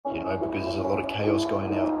because there's a lot of chaos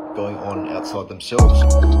going on outside themselves.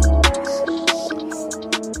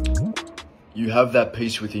 You have that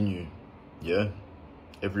peace within you, yeah?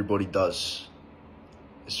 Everybody does.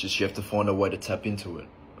 It's just you have to find a way to tap into it,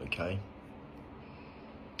 okay?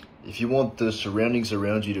 If you want the surroundings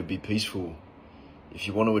around you to be peaceful, if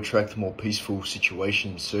you want to attract more peaceful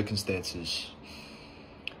situations, circumstances,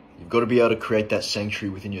 you've got to be able to create that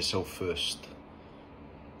sanctuary within yourself first.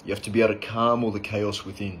 You have to be able to calm all the chaos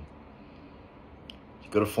within.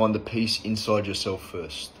 You've got to find the peace inside yourself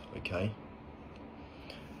first, okay?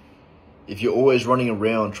 If you're always running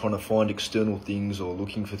around trying to find external things or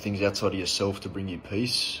looking for things outside of yourself to bring you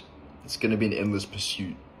peace, it's going to be an endless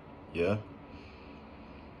pursuit, yeah?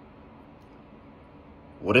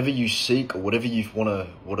 Whatever you seek or whatever you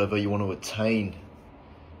want to attain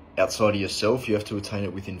outside of yourself, you have to attain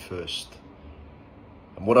it within first.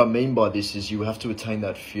 And what I mean by this is you have to attain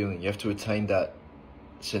that feeling. You have to attain that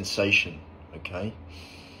sensation, okay?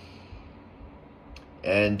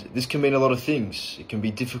 And this can mean a lot of things. It can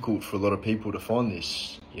be difficult for a lot of people to find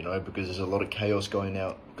this, because there's a lot of chaos going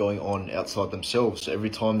on outside themselves. So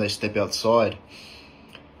every time they step outside,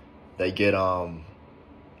 they get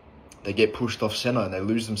pushed off center and they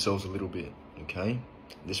lose themselves a little bit, okay?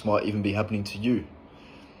 This might even be happening to you.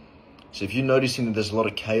 So if you're noticing that there's a lot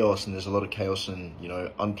of chaos and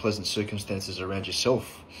unpleasant circumstances around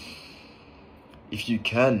yourself, if you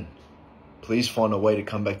can, please find a way to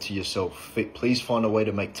come back to yourself. Please find a way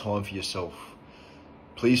to make time for yourself.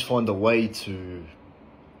 Please find a way to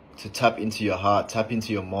tap into your heart, tap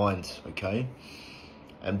into your mind, okay?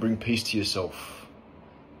 And bring peace to yourself.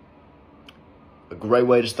 A great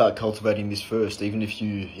way to start cultivating this first, even if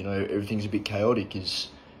everything's a bit chaotic, is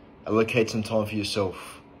allocate some time for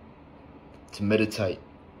yourself to meditate,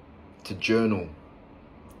 to journal,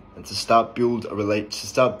 and to start building a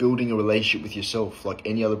relationship with yourself like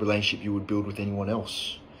any other relationship you would build with anyone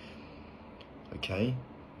else. Okay?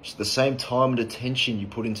 So the same time and attention you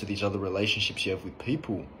put into these other relationships you have with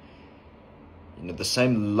people, the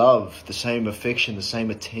same love, the same affection, the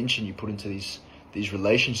same attention you put into these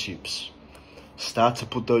relationships, start to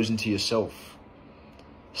put those into yourself.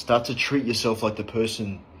 Start to treat yourself like the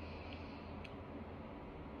person.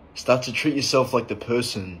 Start to treat yourself like the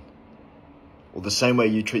person, or the same way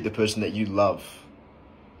you treat the person that you love.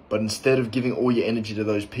 But instead of giving all your energy to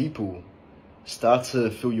those people, start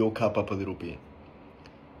to fill your cup up a little bit.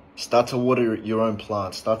 Start to water your own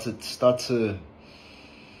plants. Start to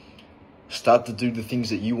do the things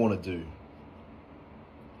that you want to do.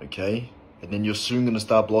 Okay? And then you're soon going to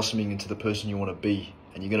start blossoming into the person you want to be.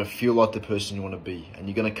 And you're going to feel like the person you want to be. And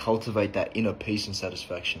you're going to cultivate that inner peace and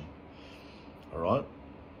satisfaction. Alright?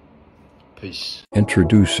 Peace.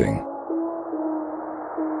 Introducing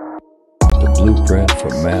the Blueprint for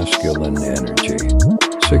Masculine Energy.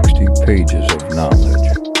 60 pages of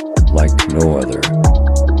knowledge like no other.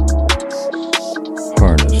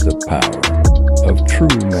 Harness the power of true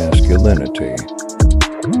masculinity.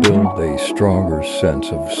 Build a stronger sense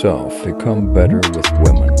of self. Become better with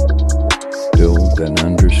women. Build an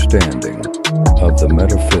understanding of the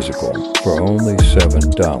metaphysical for only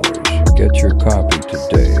 $7. Get your copy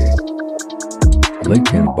today.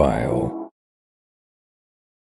 Link in bio.